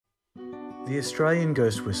The Australian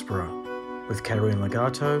Ghost Whisperer with Caterina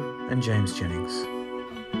and James Jennings.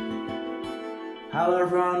 Hello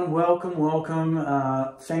everyone, welcome.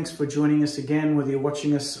 Thanks for joining us again, whether you're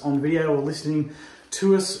watching us on video or listening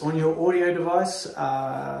to us on your audio device.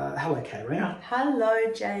 Hello Caterina.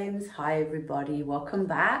 Hello James, hi everybody, welcome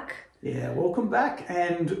back. Yeah, welcome back.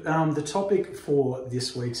 And the topic for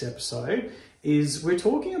this week's episode is we're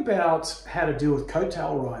talking about how to deal with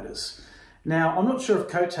coattail riders. Now, I'm not sure if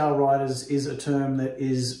coattail riders is a term that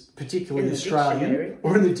is particularly Australian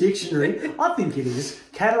or in the dictionary. I think it is.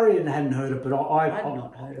 Caterina hadn't heard it, but I've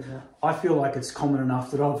not heard of it. I feel like it's common enough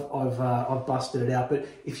that I've busted it out. But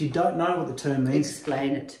if you don't know what the term means,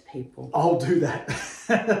 explain it to people. I'll do that.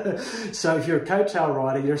 So if you're a coattail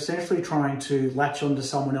rider, you're essentially trying to latch onto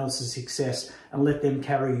someone else's success and let them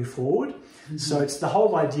carry you forward. Mm-hmm. So it's the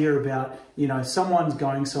whole idea about, you know, someone's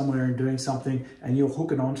going somewhere and doing something and you're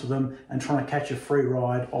hooking onto them and trying to catch a free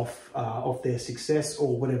ride off their success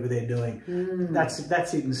or whatever they're doing. Mm.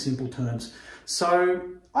 That's it in simple terms. So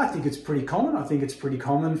I think it's pretty common. I think it's pretty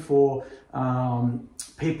common for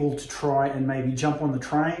people to try and maybe jump on the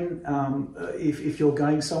train if you're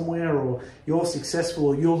going somewhere or you're successful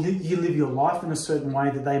or you live your life in a certain way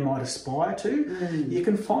that they might aspire to. Mm. You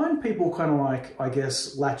can find people kind of like, I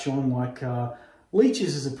guess, latch on like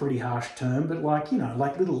leeches is a pretty harsh term, but like, you know,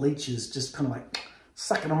 like little leeches just kind of like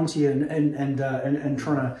sucking onto you and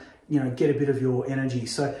trying to, you know, get a bit of your energy.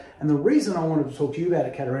 So, and the reason I wanted to talk to you about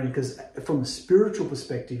it, Caterina, because from a spiritual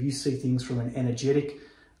perspective, you see things from an energetic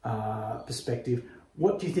perspective.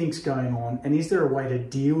 What do you think's going on? And is there a way to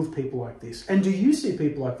deal with people like this? And do you see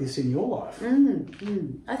people like this in your life?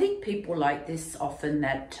 I think people like this often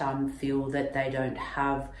that feel that they don't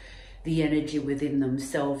have the energy within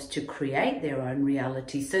themselves to create their own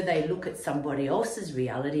reality. So they look at somebody else's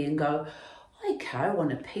reality and go, okay, I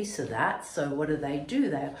want a piece of that. So what do?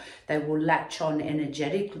 They will latch on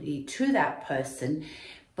energetically to that person.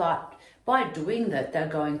 But by doing that, they're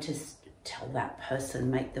going to tell that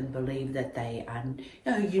person, make them believe that they,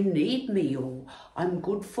 you know, you need me, or I'm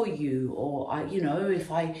good for you, or you know,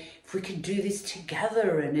 if we can do this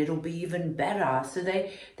together and it'll be even better. So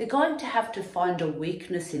they're going to have to find a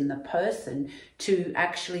weakness in the person to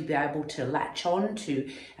actually be able to latch on to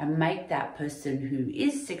and make that person who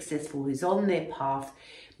is successful, who's on their path,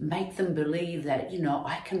 make them believe that, you know,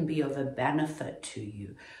 I can be of a benefit to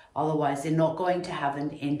you. Otherwise, they're not going to have an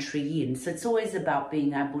entry in. So it's always about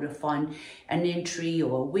being able to find an entry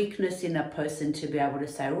or a weakness in a person to be able to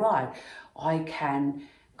say, right, I can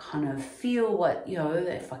kind of feel what, you know,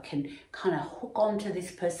 if I can kind of hook onto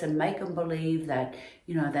this person, make them believe that,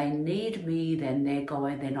 you know, they need me, then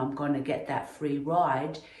I'm going to get that free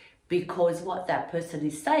ride. Because what that person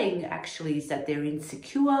is saying actually is that they're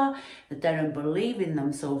insecure, that they don't believe in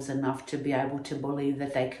themselves enough to be able to believe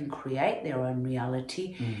that they can create their own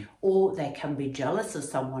reality, or they can be jealous of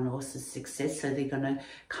someone else's success. So they're going to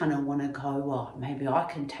kind of want to go, well, maybe I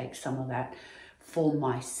can take some of that for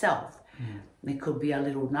myself. It could be a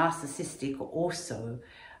little narcissistic also.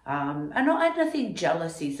 And I think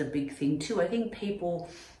jealousy is a big thing too. I think people,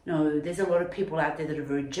 you know, there's a lot of people out there that are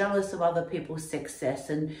very jealous of other people's success,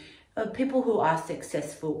 and people who are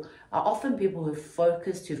successful are often people who've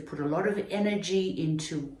focused, who've put a lot of energy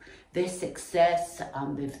into their success.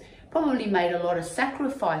 They've probably made a lot of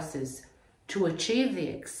sacrifices to achieve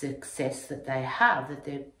the success that they have,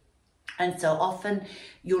 and so often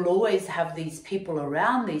you'll always have these people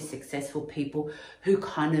around these successful people who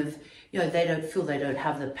kind of, you know, they don't feel they don't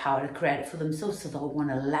have the power to create it for themselves, so they'll want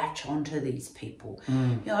to latch onto these people.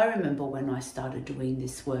 You know, I remember when I started doing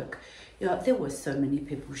this work, you know, there were so many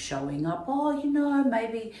people showing up. Oh, you know,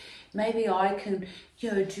 maybe I can,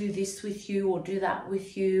 you know, do this with you or do that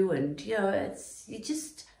with you, and you know, you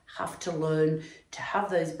just have to learn to have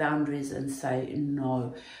those boundaries and say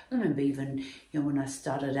no. I remember even, you know, when I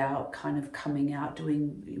started out kind of coming out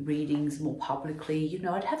doing readings more publicly, you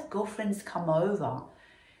know, I'd have girlfriends come over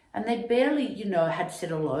and they barely, you know, had said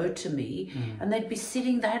hello to me, and they'd be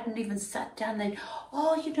sitting, they hadn't even sat down, they'd,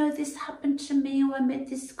 oh, you know, this happened to me, or I met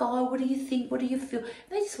this guy, what do you think, what do you feel?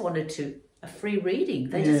 They just wanted a free reading.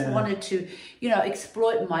 They just wanted to, you know,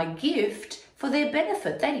 exploit my gift for their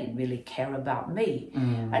benefit. They didn't really care about me.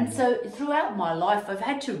 And so throughout my life, I've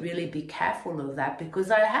had to really be careful of that,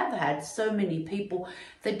 because I have had so many people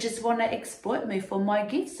that just want to exploit me for my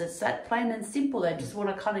gifts. It's that plain and simple. They just want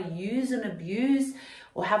to kind of use and abuse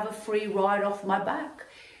or have a free ride off my back.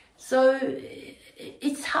 So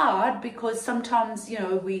it's hard, because sometimes, you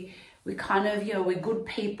know, we kind of, you know, we're good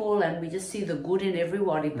people and we just see the good in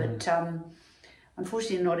everybody, but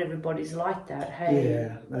unfortunately not everybody's like that. Hey,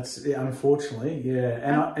 yeah, that's unfortunately,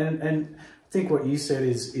 yeah. And think what you said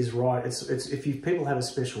is right. It's if people have a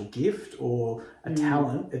special gift or a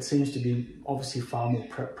talent, it seems to be obviously far more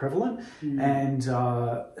prevalent. And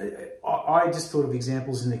I just thought of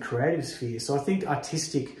examples in the creative sphere. So I think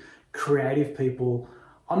artistic, creative people,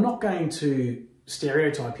 I'm not going to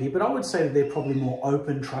stereotype here, but I would say that they're probably more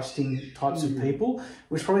open, trusting types of people,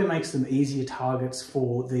 which probably makes them easier targets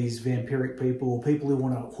for these vampiric people or people who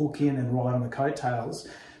want to hook in and ride on the coattails.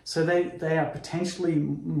 So they are potentially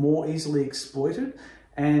more easily exploited.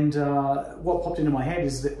 And what popped into my head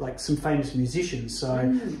is that, like, some famous musicians. So,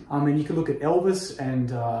 I mean, you could look at Elvis and,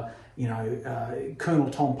 you know, Colonel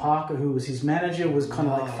Tom Parker, who was his manager, was kind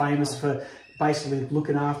of like famous for basically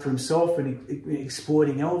looking after himself and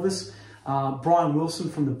exploiting Elvis. Brian Wilson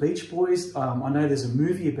from the Beach Boys, I know there's a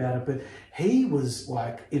movie about it, but he was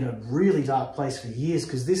like in a really dark place for years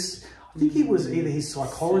because I think he was either his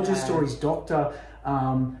psychologist or his doctor,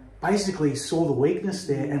 basically saw the weakness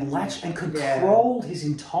there and latched and controlled his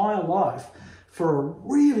entire life for a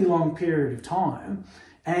really long period of time.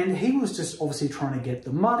 And he was just obviously trying to get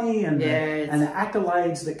the money and, and the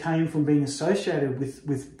accolades that came from being associated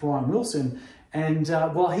with Brian Wilson. And,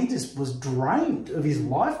 well, he just was drained of his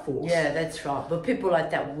life force. Yeah, that's right. But people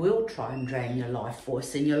like that will try and drain your life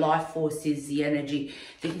force. And your life force is the energy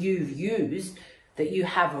that you've used, that you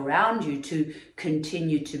have around you to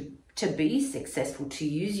continue to be successful, to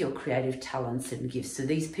use your creative talents and gifts. So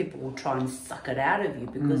these people will try and suck it out of you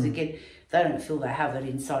because, again, they don't feel they have it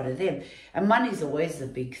inside of them. And money's always the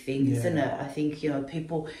big thing, isn't it? I think, you know,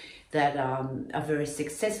 people that are very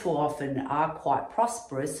successful often are quite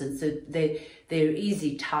prosperous, and so they're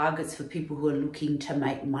easy targets for people who are looking to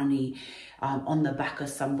make money on the back of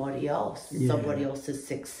somebody else, somebody else's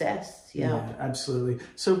success. Yeah, absolutely.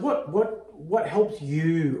 So what helped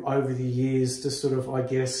you over the years to sort of, I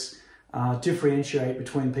guess, differentiate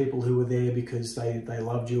between people who were there because they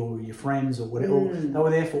loved you or your friends or whatever, or they were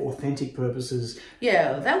there for authentic purposes?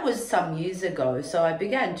 Yeah, that was some years ago. So I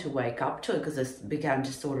began to wake up to it because I began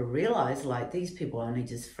to sort of realize, like, these people are only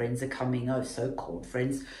just friends are coming over, so-called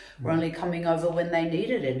friends, were only coming over when they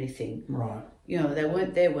needed anything. Right. You know, they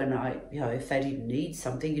weren't there when if they didn't need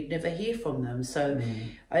something, you'd never hear from them. So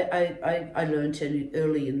I learned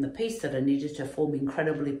early in the piece that I needed to form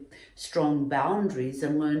incredibly strong boundaries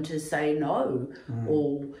and learn to say no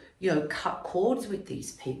or, you know, cut cords with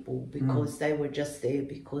these people because they were just there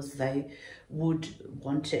because they would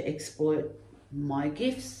want to exploit my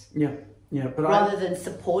gifts. Yeah. Yeah, but rather than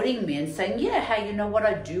supporting me and saying, yeah, hey, you know what,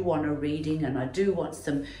 I do want a reading and I do want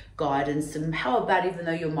some guidance, and how about, even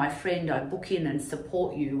though you're my friend, I book in and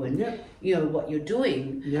support you and you know what you're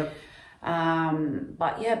doing.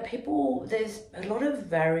 But yeah, people, there's a lot of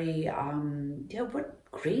very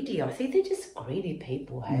greedy. I think they're just greedy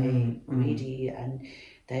people, greedy, and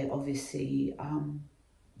they obviously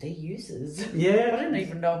they're users. Yeah. I don't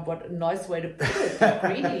even know what a nice way to put it. They're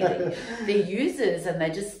greedy. They're users, and they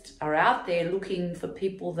just are out there looking for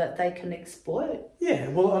people that they can exploit. Yeah,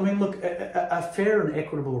 well, I mean, look, a fair and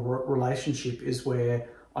equitable relationship is where,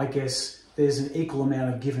 I guess, there's an equal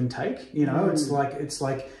amount of give and take. You know, it's like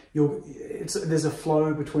there's a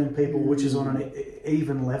flow between people which is on an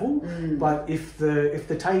even level. But if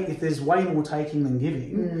there's way more taking than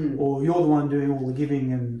giving, or you're the one doing all the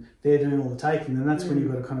giving and they're doing all the taking, then that's when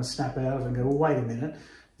you've got to kind of snap out of it and go, well, wait a minute,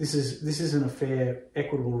 this isn't a fair,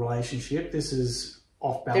 equitable relationship. This is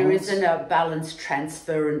off balance. There isn't a balanced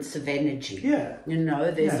transference of energy. Yeah. You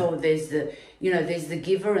know, there's the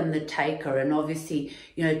giver and the taker, and obviously,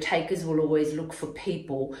 you know, takers will always look for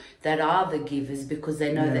people that are the givers because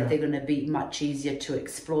they know that they're going to be much easier to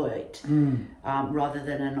exploit, rather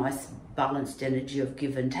than a nice balanced energy of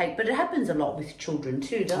give and take. But it happens a lot with children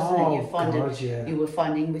too, doesn't it? You were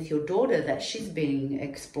finding with your daughter that she's being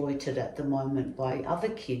exploited at the moment by other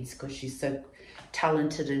kids because she's so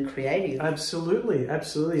talented and creative. Absolutely.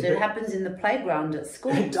 So it happens in the playground at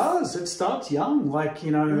school. It does. It starts young. Like,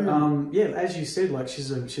 you know, as you said, like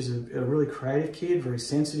she's a really creative kid, very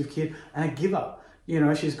sensitive kid, and a giver. You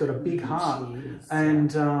know, she's got a big heart.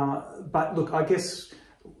 And but look, I guess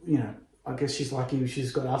she's lucky.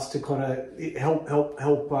 She's got us to kind of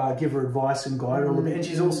help give her advice and guide her a little bit. And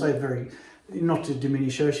she's also very, not to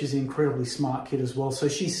diminish her, she's an incredibly smart kid as well. So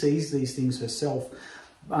she sees these things herself.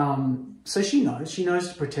 So she knows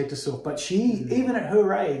to protect herself, but she, even at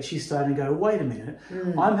her age, she's starting to go, wait a minute,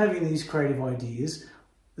 I'm having these creative ideas.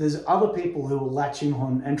 There's other people who are latching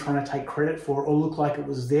on and trying to take credit for it or look like it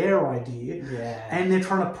was their idea. And they're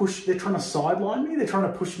trying to sideline me. They're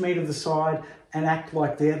trying to push me to the side and act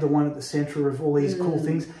like they're the one at the center of all these cool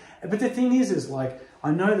things. But the thing is like, I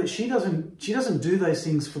know that she doesn't do those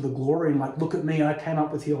things for the glory and like, look at me, I came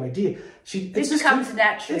up with the idea. It comes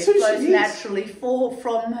naturally, it flows naturally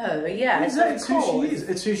from her. Yeah, exactly. It's who she is.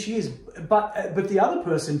 It's who she is. But the other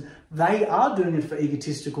person, they are doing it for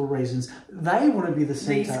egotistical reasons. They want to be the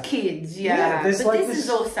centre. These kids, yeah. But like this is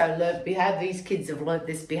also learnt behaviour. These kids have learnt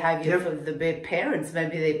this behaviour from their parents.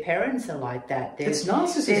 Maybe their parents are like that. It's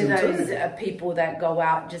narcissism too. They're those people that go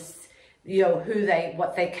out just, you know,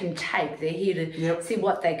 what they can take. They're here to see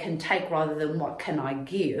what they can take rather than what can I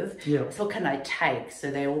give. So what can I take?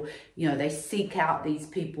 So they'll, you know, they seek out these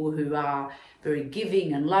people who are very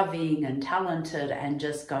giving and loving and talented and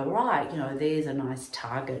just go, right, you know, there's a nice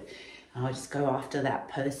target. And I just go after that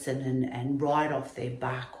person and ride off their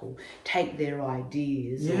back or take their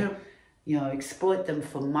ideas. Or, you know, exploit them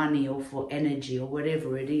for money or for energy or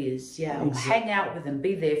whatever it is. Yeah, or hang out with them,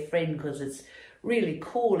 be their friend because it's really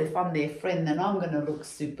cool. If I'm their friend, then I'm going to look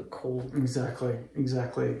super cool. Exactly.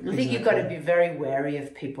 I think you've got to be very wary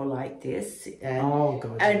of people like this.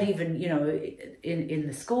 And even, you know, in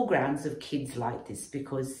the school grounds of kids like this,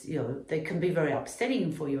 because, you know, they can be very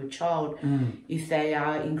upsetting for your child if they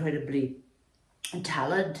are incredibly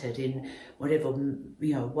talented in whatever,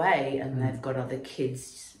 you know, way, and they've got other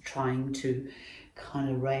kids trying to kind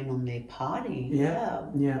of rain on their party.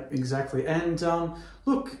 Yeah, exactly. And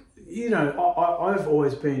look, you know, I've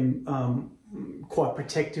always been quite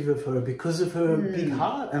protective of her because of her big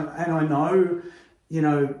heart. And I know, you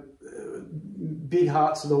know, big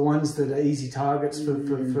hearts are the ones that are easy targets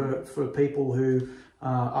for people who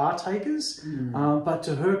are takers. But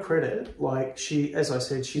to her credit, like as I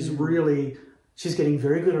said, she's getting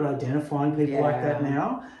very good at identifying people like that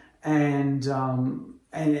now. And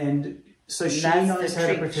so she knows how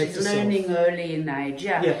to protect herself. She's learning early in age,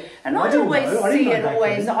 And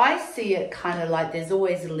I see it kind of like there's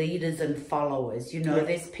always leaders and followers. You know,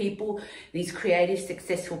 there's people, these creative,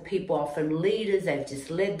 successful people, often leaders. They've just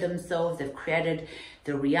led themselves. They've created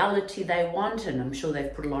the reality they want, and I'm sure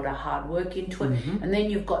they've put a lot of hard work into it. And then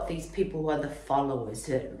you've got these people who are the followers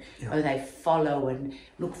that they follow and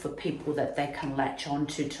look for people that they can latch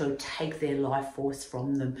onto to take their life force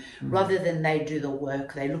from them, rather than they do the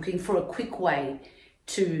work. They're looking for a quick way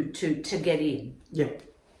to get in.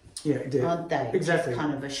 Aren't they? Exactly. Just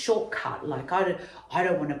kind of a shortcut. Like I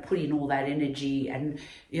don't want to put in all that energy and,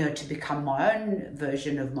 you know, to become my own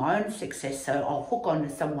version of my own success. So I'll hook on to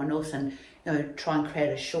someone else and, you know, try and create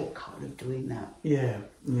a shortcut of doing that. Yeah.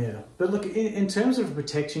 But look, in terms of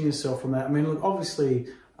protecting yourself from that, I mean, look, obviously,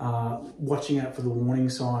 watching out for the warning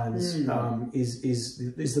signs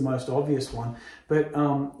is the most obvious one. But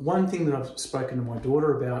one thing that I've spoken to my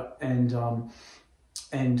daughter about, and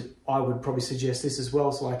I would probably suggest this as well,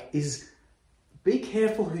 is be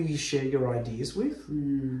careful who you share your ideas with.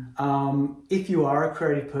 If you are a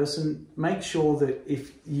creative person, make sure that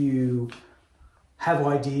if you have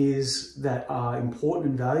ideas that are important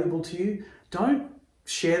and valuable to you, don't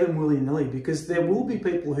share them willy-nilly, because there will be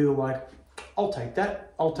people who are like, I'll take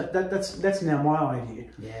that, that's now my idea.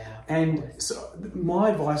 And so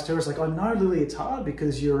my advice to her is like, I know, Lily, it's hard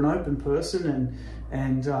because you're an open person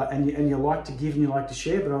and you like to give and you like to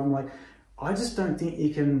share, but I'm like, I just don't think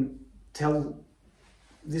you can tell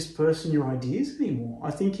this person your ideas anymore.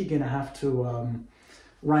 I think you're going to have to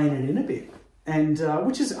rein it in a bit, and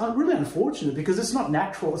which is really unfortunate, because it's not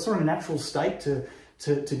natural. It's not a natural state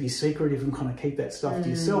to be secretive and kind of keep that stuff to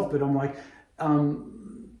yourself. But I'm like,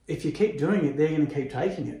 if you keep doing it, they're going to keep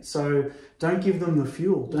taking it. So don't give them the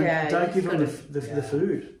fuel. Don't give them the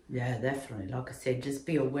food. Yeah, definitely. Like I said, just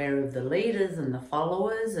be aware of the leaders and the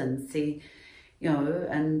followers and see, you know,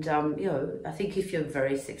 and, you know, I think if you're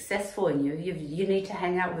very successful and you need to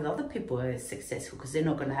hang out with other people who are successful, because they're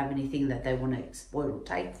not going to have anything that they want to exploit or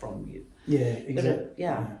take from you. Yeah, exactly.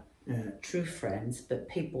 But, true friends, but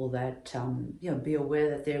people that, you know, be aware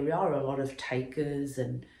that there are a lot of takers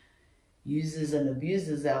and users and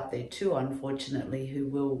abusers out there too, unfortunately, who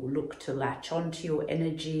will look to latch onto your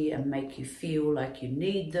energy and make you feel like you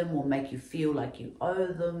need them or make you feel like you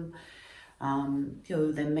owe them. You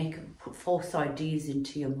know, they put false ideas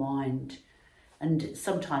into your mind, and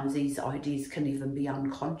sometimes these ideas can even be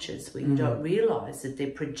unconscious, where you don't realize that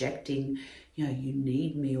they're projecting, you know, you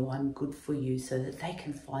need me or I'm good for you, so that they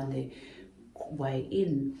can find their way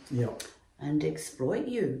in and exploit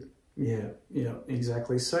you. Yeah,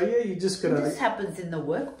 exactly. So yeah, you just gotta. This happens in the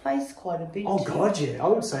workplace quite a bit. Oh God, yeah. I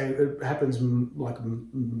would say it happens like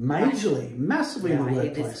majorly, massively in the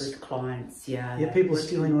workplace. I hear this with clients. Yeah, people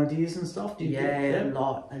stealing ideas and stuff. Do you get a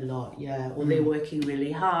lot. Yeah, or they're working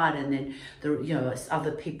really hard, and then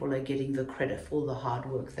other people are getting the credit for all the hard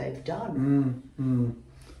work they've done.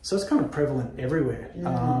 So it's kind of prevalent everywhere.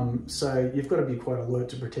 So you've got to be quite alert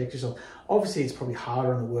to protect yourself. Obviously, it's probably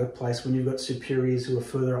harder in the workplace when you've got superiors who are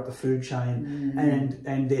further up the food chain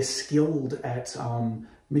and they're skilled at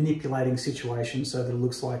manipulating situations so that it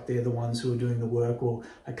looks like they're the ones who are doing the work or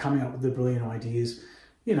are coming up with the brilliant ideas.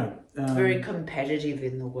 You know, very competitive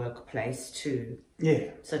in the workplace too.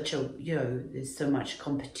 Yeah. Such a, there's so much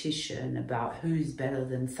competition about who's better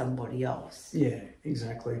than somebody else. Yeah,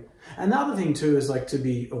 exactly. And the other thing too is like to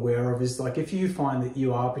be aware of is like if you find that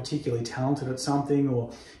you are particularly talented at something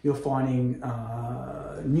or you're finding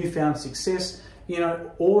newfound success,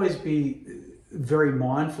 always be very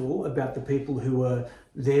mindful about the people who are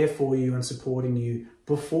there for you and supporting you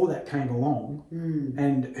before that came along,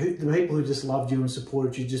 and the people who just loved you and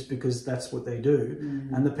supported you just because that's what they do,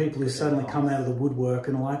 and the people who suddenly come out of the woodwork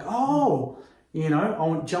and are like,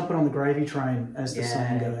 I'm jumping on the gravy train, as the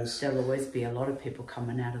saying goes. There'll always be a lot of people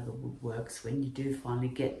coming out of the woodworks when you do finally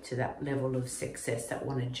get to that level of success that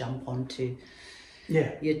want to jump onto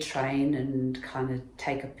your train and kind of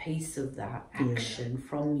take a piece of that action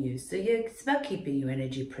from you. So it's about keeping your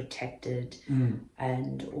energy protected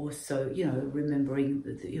and also,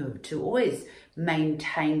 remembering, to always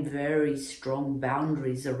maintain very strong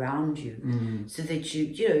boundaries around you so that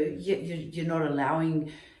you're not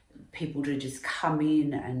allowing people to just come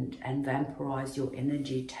in and vampirize your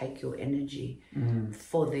energy, take your energy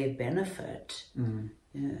for their benefit.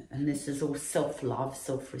 Yeah, and this is all self-love,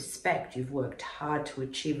 self-respect. You've worked hard to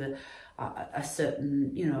achieve a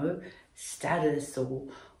certain, status or,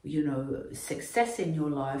 success in your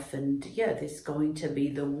life. And there's going to be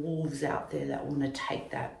the wolves out there that want to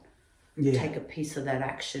take take a piece of that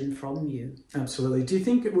action from you. Absolutely. Do you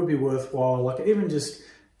think it would be worthwhile, like even just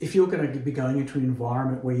if you're going to be going into an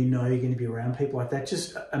environment where you're going to be around people like that,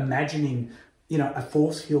 just imagining a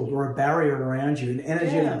force field or a barrier around you, an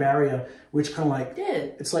energetic barrier, which kind of like,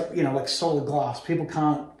 it's like, like solid glass. People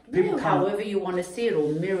can't. However you want to see it,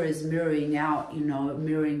 or mirrors mirroring out,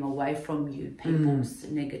 mirroring away from you, people's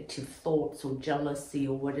negative thoughts or jealousy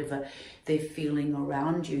or whatever they're feeling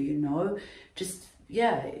around you, just,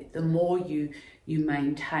 the more you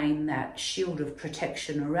maintain that shield of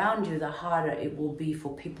protection around you, the harder it will be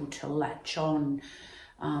for people to latch on,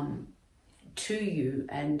 to you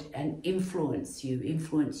and influence you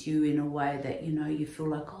in a way that you feel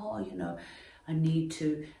like, I need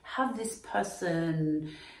to have this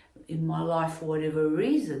person in my life for whatever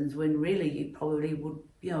reasons, when really you probably would,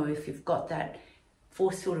 if you've got that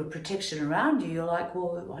force field of protection around you, you're like,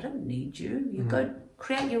 well, I don't need you. You go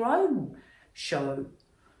create your own show.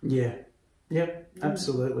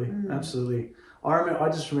 Absolutely. I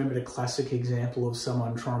just remembered a classic example of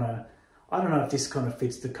someone trying to, I don't know if this kind of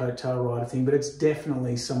fits the coattail rider thing, but it's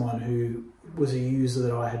definitely someone who was a user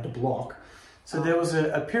that I had to block. So there was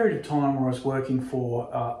a period of time where I was working for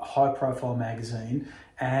a high-profile magazine,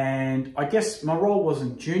 and I guess my role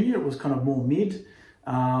wasn't junior, it was kind of more mid,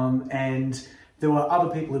 and there were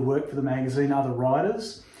other people who worked for the magazine, other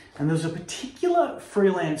writers, and there was a particular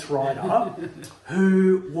freelance writer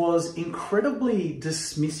who was incredibly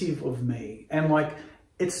dismissive of me, and like,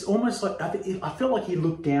 it's almost like, I felt like he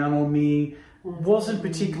looked down on me, wasn't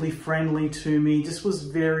particularly friendly to me, just was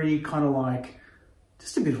very kind of like,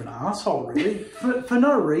 just a bit of an asshole really, for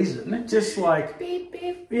no reason, just like, beep,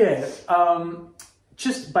 beep.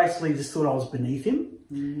 Just basically just thought I was beneath him.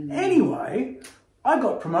 Anyway, I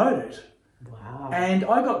got promoted. Wow. And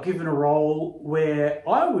I got given a role where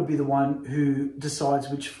I would be the one who decides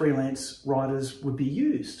which freelance writers would be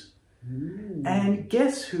used. And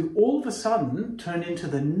guess who all of a sudden turned into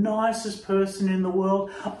the nicest person in the world?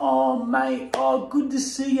 Oh, mate, good to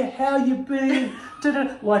see you. How you been?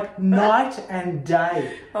 Like night and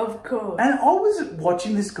day. Of course. And I was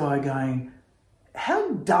watching this guy going,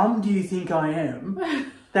 how dumb do you think I am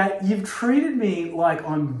that you've treated me like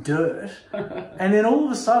I'm dirt? And then all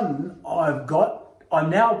of a sudden, I'm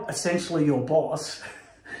now essentially your boss.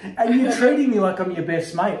 And you're treating me like I'm your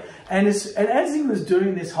best mate. And as he was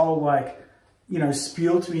doing this whole like,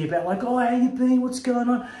 spiel to me about like, oh, how you been? What's going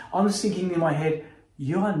on? I'm just thinking in my head,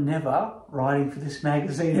 you are never writing for this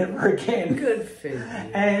magazine ever again. Good for you.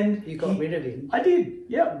 And you got rid of him. I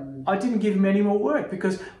did, I didn't give him any more work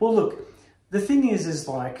because, well, look, the thing is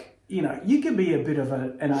like, you can be a bit of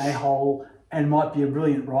an a-hole and might be a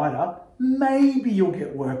brilliant writer. Maybe you'll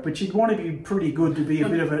get work, but you'd want to be pretty good to be a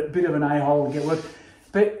bit of an a-hole and get work.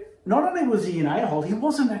 But not only was he an a-hole, he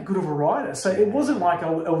wasn't that good of a writer. So it wasn't like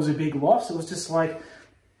it was a big loss. It was just like,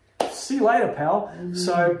 see you later, pal.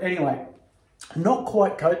 So anyway, not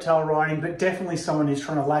quite coattail riding, but definitely someone who's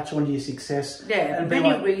trying to latch onto your success. Yeah, and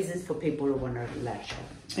many reasons for people to want to latch on.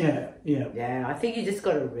 Yeah. Yeah, I think you just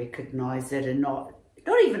got to recognise it and not,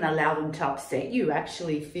 not even allow them to upset you,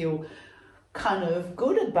 actually feel kind of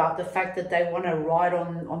good about the fact that they want to ride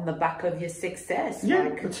on the back of your success. Yeah,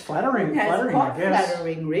 like, it's flattering. It's quite I guess.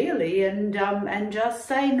 flattering, really, and just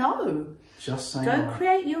say no. Just say Don't no.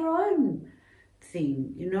 create your own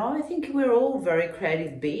thing. You know, I think we're all very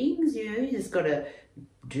creative beings. You know, you just got to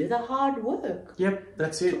do the hard work. Yep,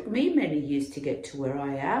 that's it. It took me many years to get to where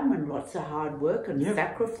I am, and lots of hard work and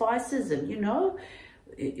sacrifices, and you know,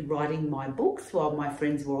 writing my books while my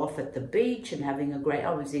friends were off at the beach and having a great,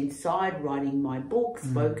 I was inside writing my books,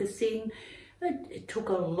 focusing. It took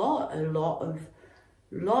a lot of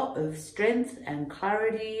strength and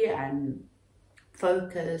clarity and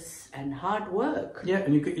focus and hard work. Yeah,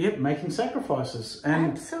 and making sacrifices.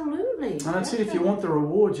 And absolutely. And that's it. If you want the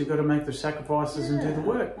rewards, you've got to make the sacrifices and do the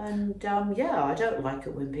work. And I don't like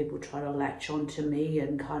it when people try to latch onto me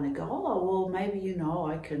and kind of go, oh, well, maybe, you know,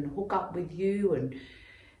 I can hook up with you. And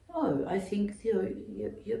no, I think, you know,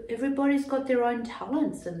 everybody's got their own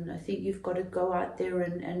talents, and I think you've got to go out there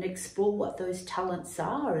and explore what those talents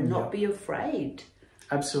are and not be afraid.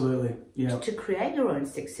 Absolutely, yeah. To create your own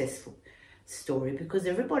successful story, because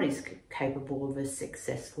everybody's capable of a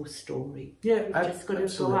successful story. Yeah, you've just got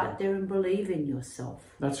to go out there and believe in yourself.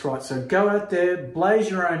 That's right. So go out there, blaze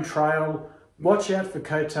your own trail. Watch out for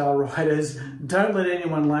coattail riders. Don't let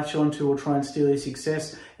anyone latch onto or try and steal your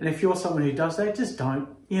success. And if you're someone who does that, just don't.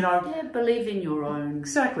 You know. Yeah, believe in your own.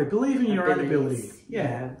 Exactly. Believe in your own ability.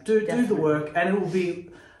 Yeah. Do the work, and it will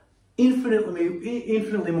be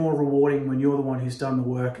infinitely more rewarding when you're the one who's done the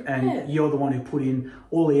work and you're the one who put in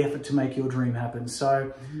all the effort to make your dream happen.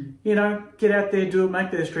 So, you know, get out there, do it,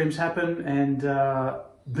 make those dreams happen, and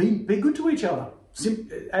be good to each other.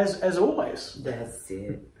 As always. That's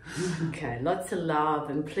it. Okay, lots of love,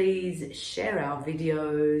 and please share our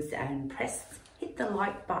videos and hit the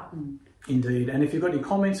like button. Indeed. And if you've got any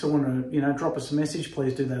comments or want to, you know, drop us a message,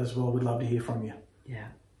 please do that as well. We'd love to hear from you. Yeah.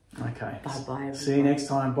 Okay. Bye-bye, everyone. See you next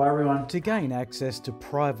time. Bye, everyone. To gain access to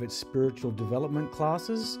private spiritual development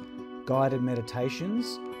classes, guided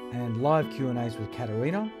meditations, and live Q&As with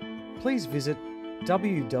Caterina, please visit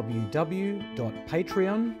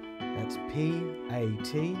www.patreon, that's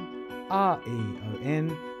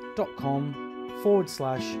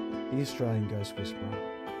patreon.com/The Australian Ghost Whisperer.